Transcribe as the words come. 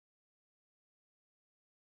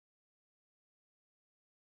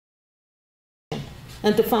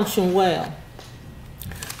and to function well.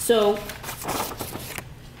 So,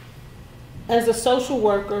 as a social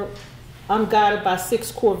worker, I'm guided by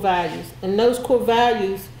 6 core values, and those core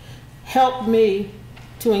values help me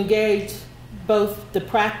to engage both the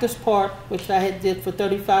practice part, which I had did for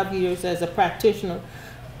 35 years as a practitioner,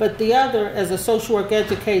 but the other as a social work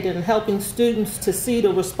educator and helping students to see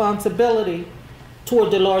the responsibility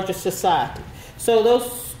toward the larger society. So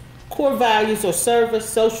those core values are service,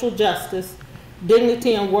 social justice,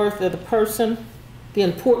 dignity and worth of the person, the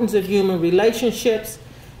importance of human relationships,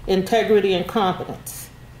 integrity and competence.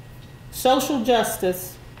 Social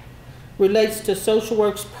justice relates to social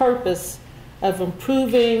work's purpose of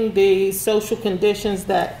improving the social conditions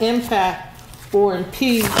that impact or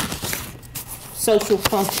impede social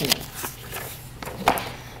functioning.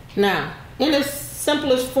 Now, in its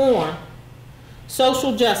simplest form,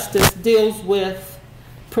 social justice deals with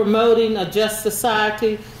promoting a just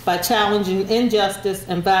society by challenging injustice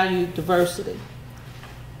and value diversity.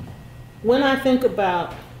 When I think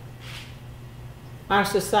about our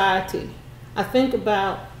society, I think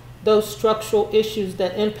about those structural issues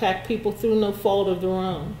that impact people through no fault of their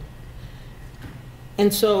own.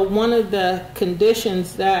 And so one of the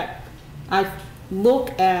conditions that I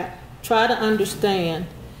look at, try to understand,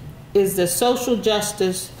 is that social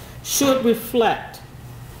justice should reflect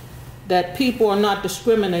that people are not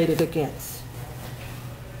discriminated against,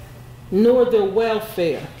 nor their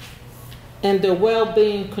welfare and their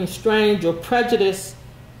well-being constrained or prejudiced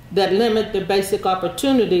that limit their basic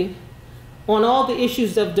opportunity on all the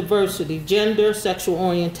issues of diversity, gender, sexual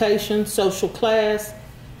orientation, social class,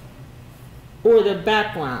 or their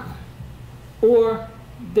background, or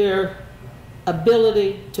their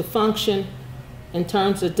ability to function in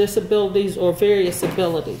terms of disabilities or various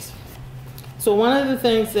abilities. So one of the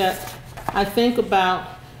things that I think about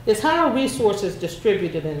is how are resources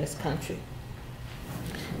distributed in this country?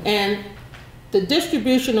 And the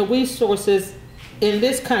distribution of resources in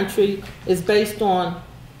this country is based on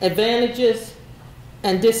advantages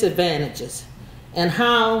and disadvantages, and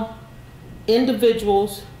how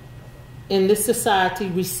individuals in this society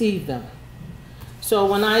receive them. So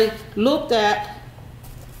when I looked at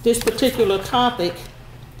this particular topic,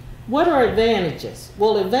 what are advantages?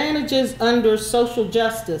 Well, advantages under social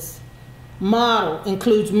justice model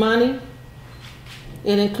includes money,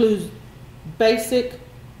 it includes basic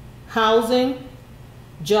housing,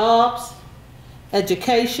 jobs,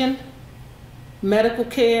 education, medical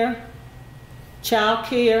care, child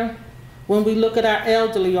care. When we look at our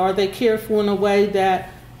elderly, are they cared for in a way that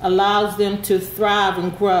allows them to thrive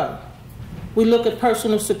and grow? We look at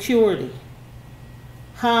personal security.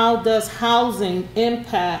 How does housing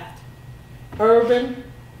impact urban,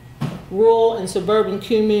 rural, and suburban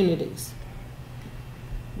communities?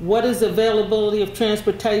 What is availability of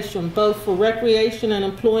transportation, both for recreation and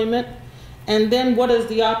employment? And then what is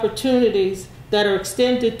the opportunities that are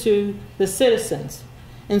extended to the citizens?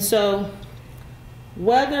 And so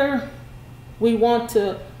whether we want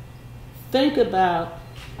to think about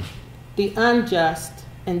the unjust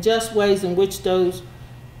and just ways in which those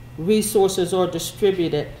resources are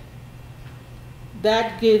distributed,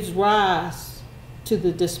 that gives rise to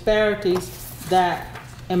the disparities that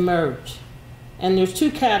emerge. And there's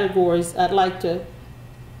 2 categories I'd like to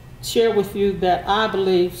share with you that I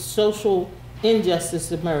believe social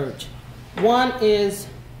injustice emerge. One is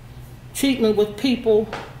treatment with people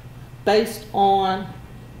based on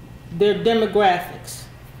their demographics.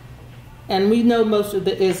 And we know most of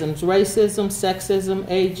the isms: racism, sexism,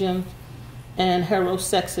 ageism, and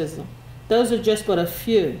heterosexism. Those are just but a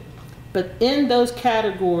few. But in those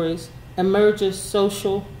categories emerges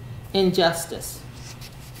social injustice.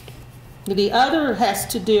 The other has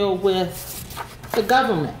to deal with the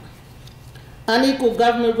government. Unequal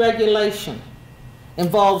government regulation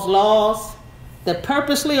involves laws that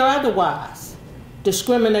purposely or otherwise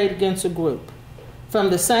discriminate against a group from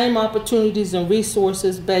the same opportunities and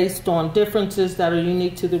resources based on differences that are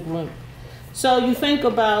unique to the group. So you think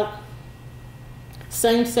about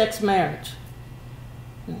same-sex marriage.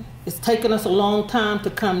 It's taken us a long time to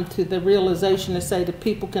come to the realization to say that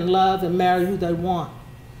people can love and marry who they want.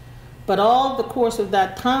 But all the course of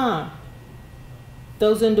that time,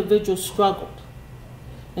 those individuals struggled.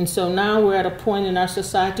 And so now we're at a point in our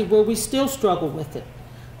society where we still struggle with it.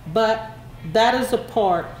 But that is a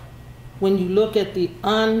part when you look at the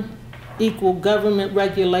unequal government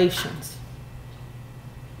regulations.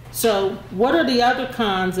 So what are the other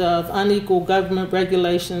kinds of unequal government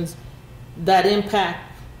regulations that impact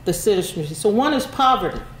the citizenry? So one is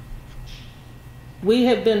poverty. We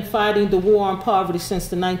have been fighting the war on poverty since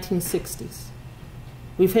the 1960s.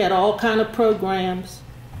 We've had all kinds of programs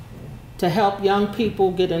to help young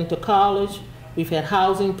people get into college. We've had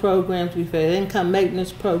housing programs, we've had income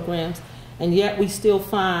maintenance programs, and yet we still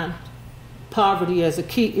find poverty as a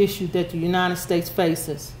key issue that the United States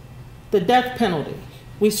faces. The death penalty,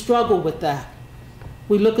 we struggle with that.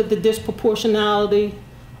 We look at the disproportionality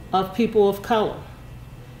of people of color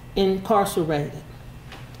incarcerated.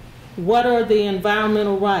 What are the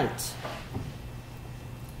environmental rights?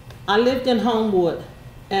 I lived in Homewood,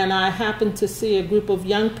 and I happened to see a group of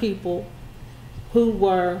young people who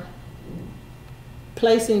were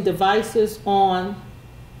placing devices on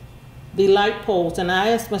the light poles. And I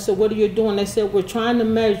asked them, I said, what are you doing? They said, we're trying to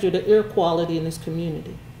measure the air quality in this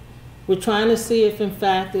community. We're trying to see if, in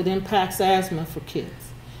fact, it impacts asthma for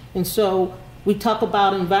kids. And so we talk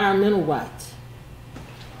about environmental rights.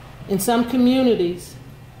 In some communities,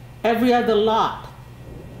 every other lot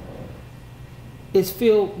is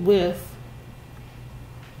filled with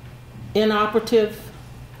inoperative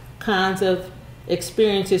kinds of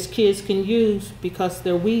experiences kids can use because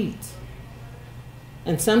they're weeds.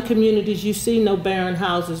 In some communities, you see no barren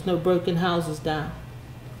houses, no broken houses down.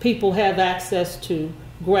 People have access to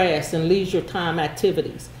grass and leisure time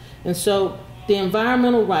activities. And so the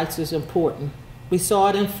environmental rights is important. We saw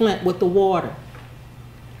it in Flint with the water.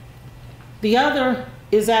 The other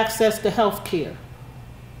is access to health care.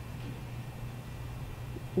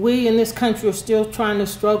 We in this country are still trying to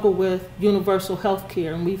struggle with universal health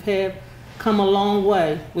care, and we've come a long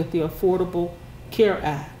way with the Affordable Care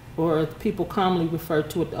Act, or as people commonly refer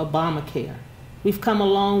to it, Obamacare. We've come a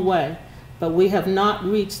long way, but we have not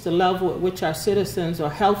reached the level at which our citizens are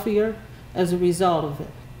healthier as a result of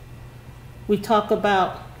it. We talk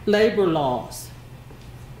about labor laws,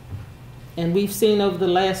 and we've seen over the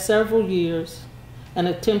last several years an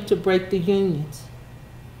attempt to break the unions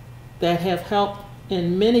that have helped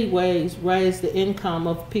in many ways raise the income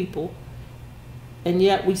of people, and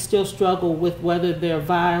yet we still struggle with whether they're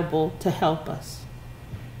viable to help us.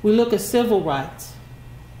 We look at civil rights,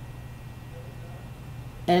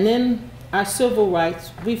 and in our civil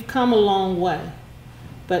rights, we've come a long way,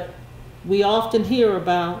 but we often hear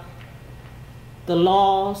about the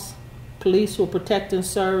laws, police who protect and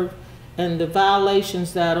serve, and the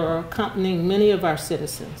violations that are accompanying many of our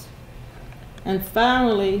citizens. And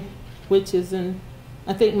finally, which is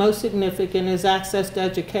I think most significant, is access to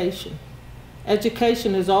education.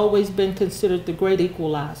 Education has always been considered the great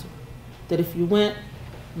equalizer, that if you went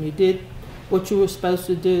and you did what you were supposed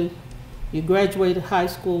to do, you graduated high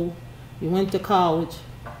school, you went to college,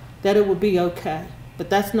 that it would be okay. But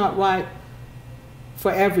that's not right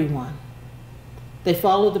for everyone. They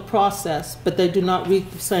follow the process, but they do not reap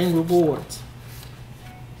the same rewards.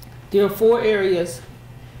 There are 4 areas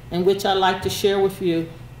in which I'd like to share with you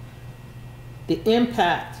the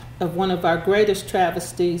impact of one of our greatest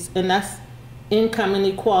travesties, and that's income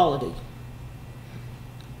inequality.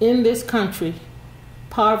 In this country,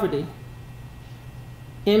 poverty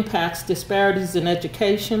impacts disparities in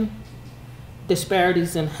education,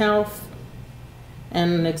 disparities in health,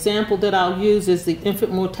 and an example that I'll use is the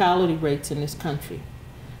infant mortality rates in this country.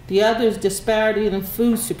 The other is disparity in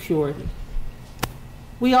food security.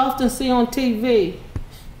 We often see on TV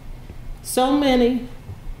so many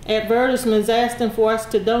advertisements asking for us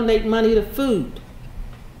to donate money to food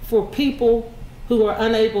for people who are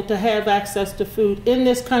unable to have access to food in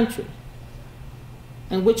this country,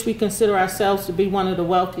 in which we consider ourselves to be one of the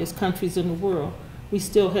wealthiest countries in the world. We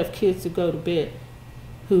still have kids to go to bed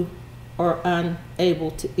who are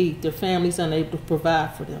unable to eat, their families unable to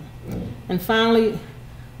provide for them. And finally,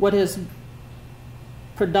 what has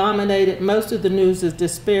predominated most of the news is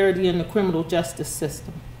disparity in the criminal justice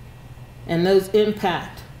system and those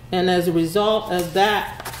impact. And as a result of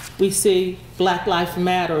that, we see Black Lives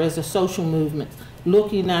Matter as a social movement,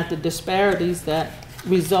 looking at the disparities that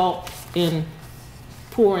result in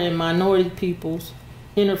poor and minority people's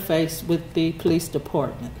interface with the police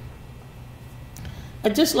department.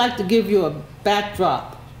 I'd just like to give you a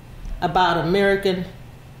backdrop about American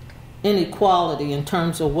inequality in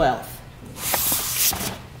terms of wealth.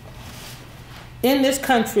 In this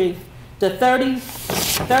country, the 30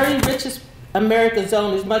 richest Americans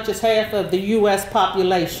own as much as half of the U.S.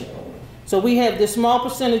 population. So we have this small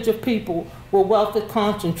percentage of people where wealth is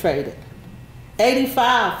concentrated.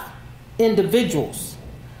 85 individuals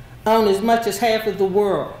own as much as half of the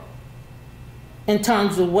world in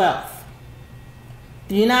terms of wealth.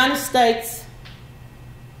 The United States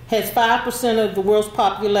has 5% of the world's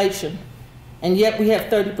population, and yet we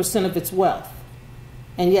have 30% of its wealth.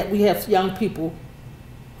 And yet we have young people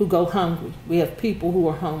who go hungry. We have people who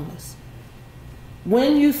are homeless.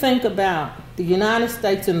 When you think about the United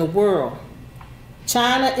States and the world,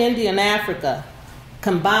 China, India, and Africa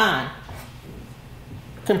combined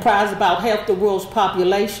comprise about half the world's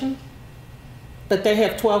population, but they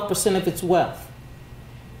have 12% of its wealth.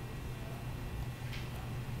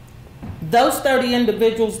 Those 30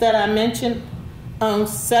 individuals that I mentioned own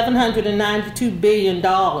 $792 billion,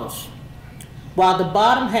 while the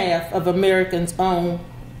bottom half of Americans own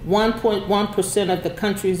 1.1% of the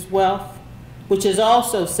country's wealth, which is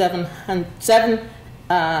also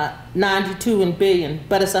 792 in billion,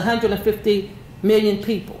 but it's 150 million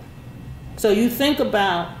people. So you think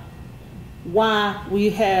about why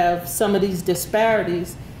we have some of these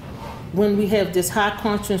disparities when we have this high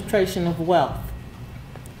concentration of wealth.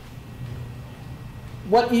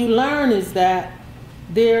 What you learn is that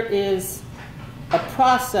there is a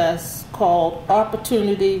process called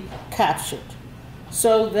opportunity captured,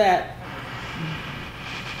 so that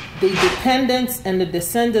the dependents and the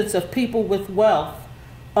descendants of people with wealth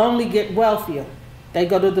only get wealthier. They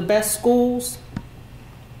go to the best schools,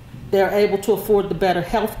 they're able to afford the better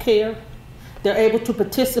health care, they're able to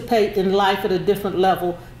participate in life at a different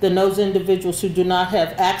level than those individuals who do not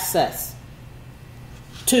have access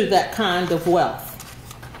to that kind of wealth.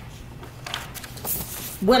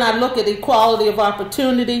 When I look at equality of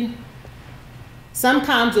opportunity,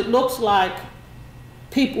 sometimes it looks like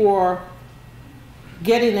people are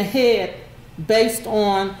getting ahead based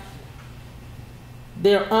on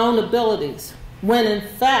their own abilities, when in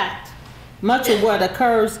fact, much of what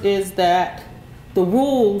occurs is that the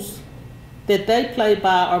rules that they play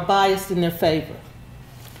by are biased in their favor.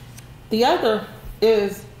 The other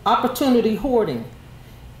is opportunity hoarding.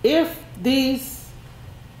 If these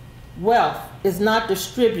wealth is not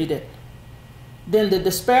distributed, then the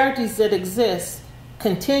disparities that exist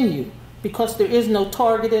continue because there is no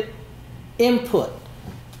targeted input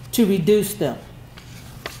to reduce them.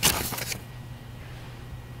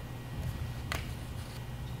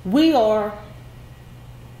 We are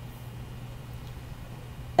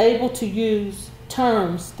able to use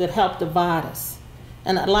terms that help divide us.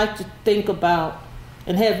 And I'd like to think about,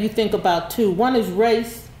 and have you think about two. One is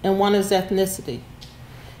race and one is ethnicity.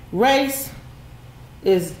 Race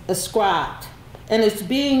is ascribed, and it's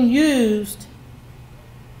being used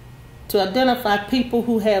to identify people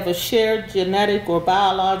who have a shared genetic or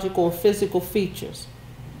biological or physical features.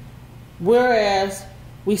 Whereas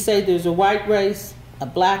we say there's a white race, a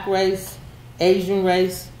black race, Asian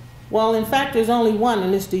race. Well, in fact, there's only one,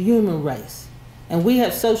 and it's the human race. And we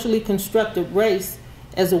have socially constructed race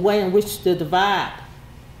as a way in which to divide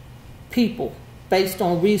people based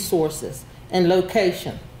on resources and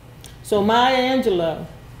location. So Maya Angelou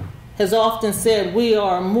has often said we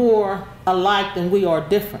are more alike than we are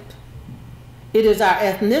different. It is our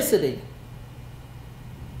ethnicity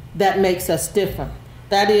that makes us different.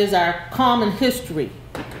 That is our common history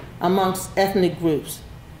amongst ethnic groups,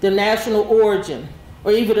 their national origin,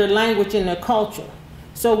 or even their language and their culture.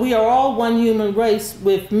 So we are all one human race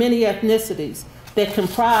with many ethnicities that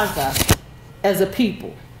comprise us as a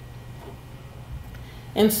people.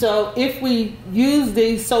 And so if we use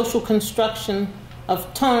these social construction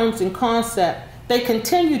of terms and concepts, they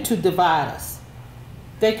continue to divide us.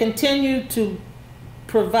 They continue to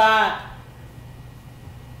provide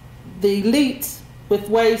the elites with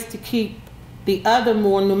ways to keep the other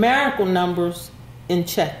more numerical numbers in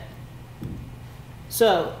check.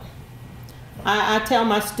 So I tell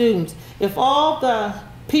my students, if all the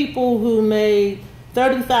people who made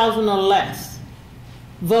 $30,000 or less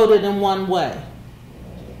voted in one way,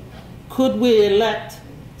 could we elect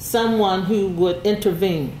someone who would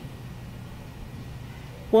intervene?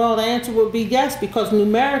 Well, the answer would be yes, because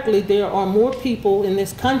numerically there are more people in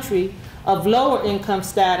this country of lower income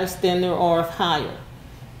status than there are of higher.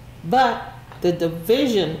 But the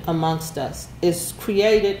division amongst us is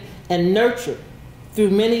created and nurtured through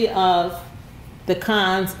many of the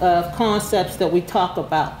kinds of concepts that we talk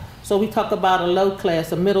about. So we talk about a low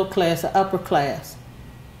class, a middle class, an upper class.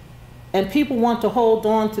 And people want to hold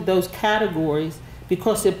on to those categories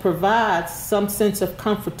because it provides some sense of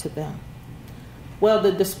comfort to them. Well,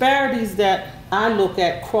 the disparities that I look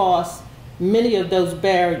at cross many of those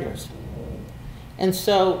barriers. And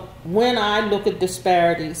so when I look at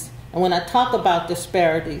disparities, and when I talk about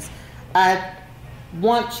disparities, I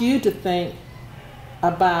want you to think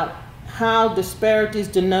about how disparities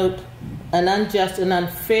denote an unjust and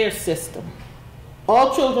unfair system.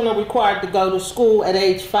 All children are required to go to school at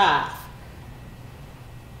age 5.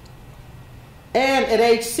 And at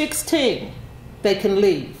age 16, they can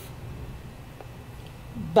leave.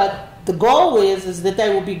 But the goal is that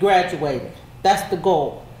they will be graduating. That's the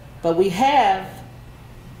goal. But we have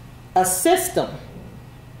a system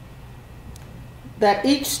that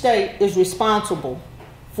each state is responsible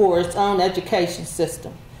for its own education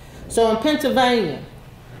system. So in Pennsylvania,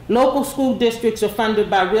 Local school districts are funded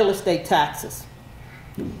by real estate taxes.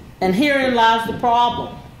 And herein lies the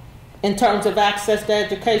problem in terms of access to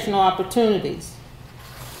educational opportunities.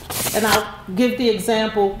 And I'll give the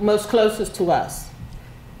example most closest to us.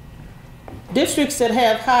 Districts that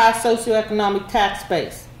have high socioeconomic tax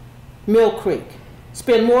base, Mill Creek,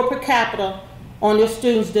 spend more per capita on their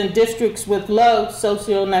students than districts with low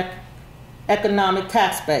socioeconomic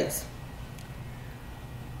tax base.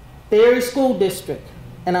 The Erie School District,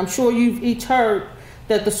 and I'm sure you've each heard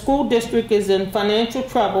that the school district is in financial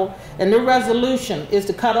trouble and their resolution is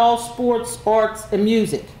to cut all sports, arts, and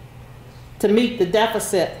music to meet the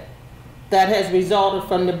deficit that has resulted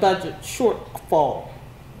from the budget shortfall.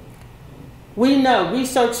 We know,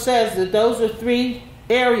 research says that those are 3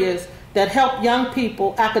 areas that help young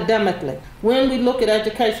people academically. When we look at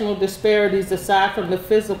educational disparities aside from the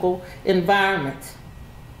physical environment,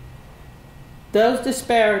 those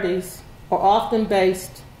disparities are often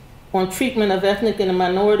based on treatment of ethnic and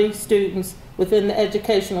minority students within the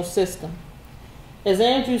educational system. As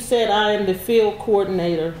Andrew said, I am the field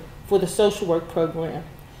coordinator for the social work program,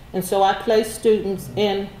 and so I place students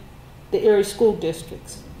in the Erie school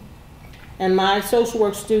districts. And my social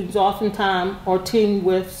work students oftentimes are teamed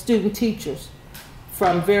with student teachers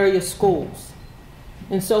from various schools.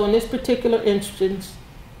 And so in this particular instance,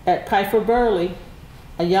 at Piper Burley,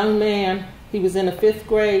 a young man, he was in the 5th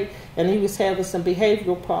grade and he was having some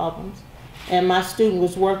behavioral problems, and my student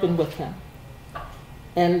was working with him.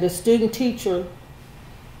 And the student teacher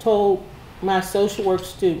told my social work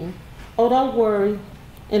student, "Oh, don't worry,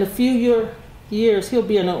 in a few years he'll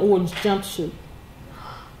be in an orange jumpsuit."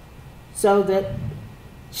 So that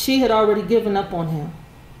she had already given up on him.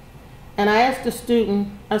 And I asked the student,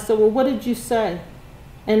 I said, "Well, what did you say?"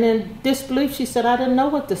 And in disbelief, she said, "I didn't know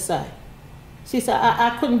what to say." She said,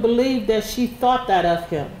 I couldn't believe that she thought that of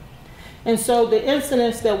him. And so the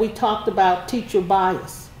incidents that we talked about, teacher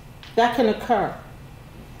bias, that can occur.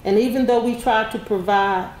 And even though we try to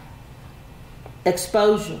provide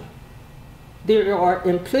exposure, there are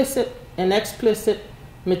implicit and explicit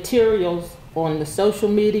materials on the social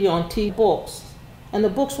media, on TV, books. And the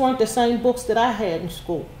books weren't the same books that I had in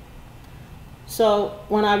school. So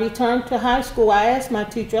when I returned to high school, I asked my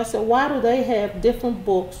teacher, I said, "Why do they have different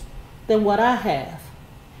books than what I have?"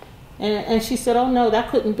 And she said, "Oh no, that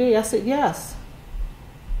couldn't be." I said, "Yes."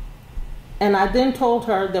 And I then told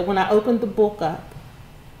her that when I opened the book up,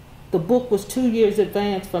 the book was 2 years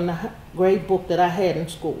advanced from the grade book that I had in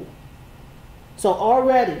school. So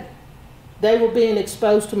already, they were being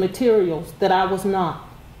exposed to materials that I was not.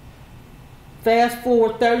 Fast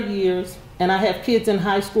forward 30 years, and I have kids in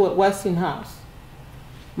high school at Westinghouse.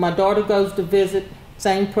 My daughter goes to visit,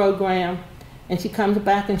 same program, and she comes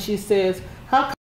back and she says, "How